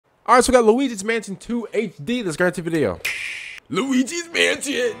All right, so we got Luigi's Mansion 2 HD. Let's get into the video. Luigi's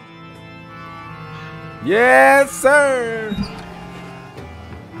Mansion. Yes, sir.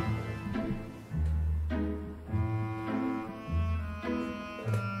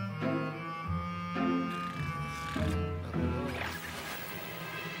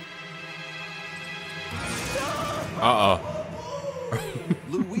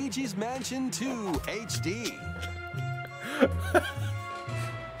 Luigi's Mansion 2 HD.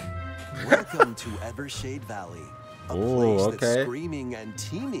 Welcome to Evershade Valley, a place that's screaming and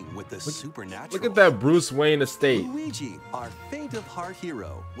teeming with the supernatural. Look at that Bruce Wayne estate. Luigi, our faint-of-heart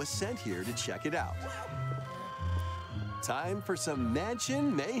hero, was sent here to check it out. Time for some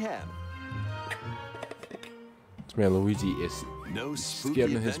mansion mayhem. This man Luigi is no spooky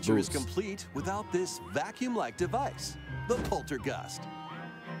adventure is complete without this vacuum-like device, the poltergust.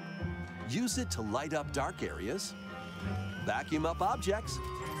 Use it to light up dark areas, vacuum up objects,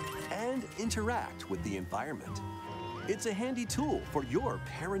 and interact with the environment. It's a handy tool for your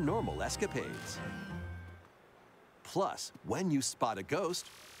paranormal escapades. Plus, when you spot a ghost,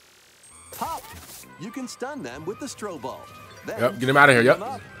 pop! You can stun them with the strobe bulb. Then get him out of here.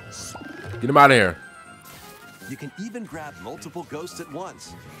 Get him out of here. You can even grab multiple ghosts at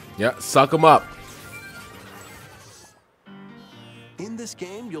once. Yeah, suck them up. In this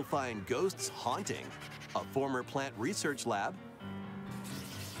game, you'll find ghosts haunting, a former plant research lab,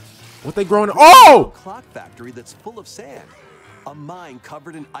 what they growing? Oh! A clock factory that's full of sand, a mine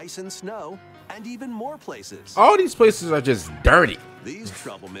covered in ice and snow, and even more places. All these places are just dirty. These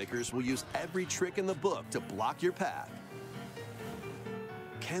troublemakers will use every trick in the book to block your path.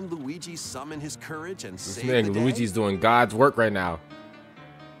 Can Luigi summon his courage and save the day? Luigi's doing God's work right now.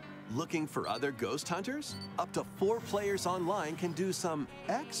 Looking for other ghost hunters? Up to 4 players online can do some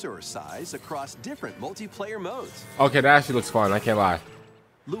exercise across different multiplayer modes. Okay, that actually looks fun. I can't lie.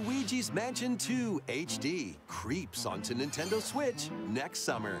 Luigi's Mansion 2 HD creeps onto Nintendo Switch next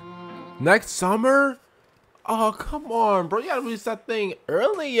summer. Next summer? Oh, come on, bro. You gotta release that thing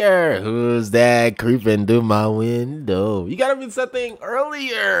earlier. Who's that creeping through my window? You gotta release that thing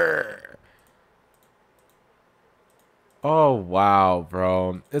earlier. Oh, wow,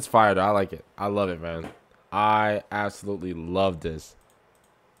 bro. It's fire, though. I like it. I love it, man. I absolutely love this.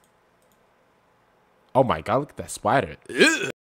 Oh, my God. Look at that spider. Ugh.